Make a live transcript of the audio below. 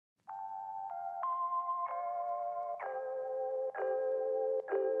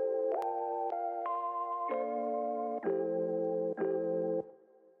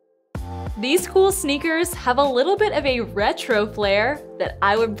These cool sneakers have a little bit of a retro flair that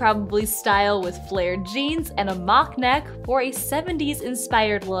I would probably style with flared jeans and a mock neck for a 70s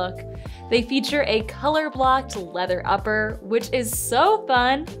inspired look. They feature a color-blocked leather upper, which is so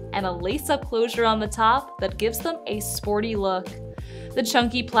fun, and a lace-up closure on the top that gives them a sporty look. The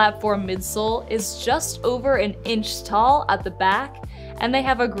chunky platform midsole is just over an inch tall at the back, and they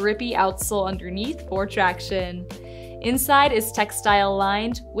have a grippy outsole underneath for traction. Inside is textile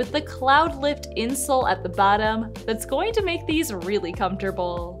lined with the cloud lift insole at the bottom that's going to make these really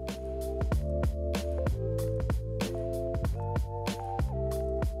comfortable.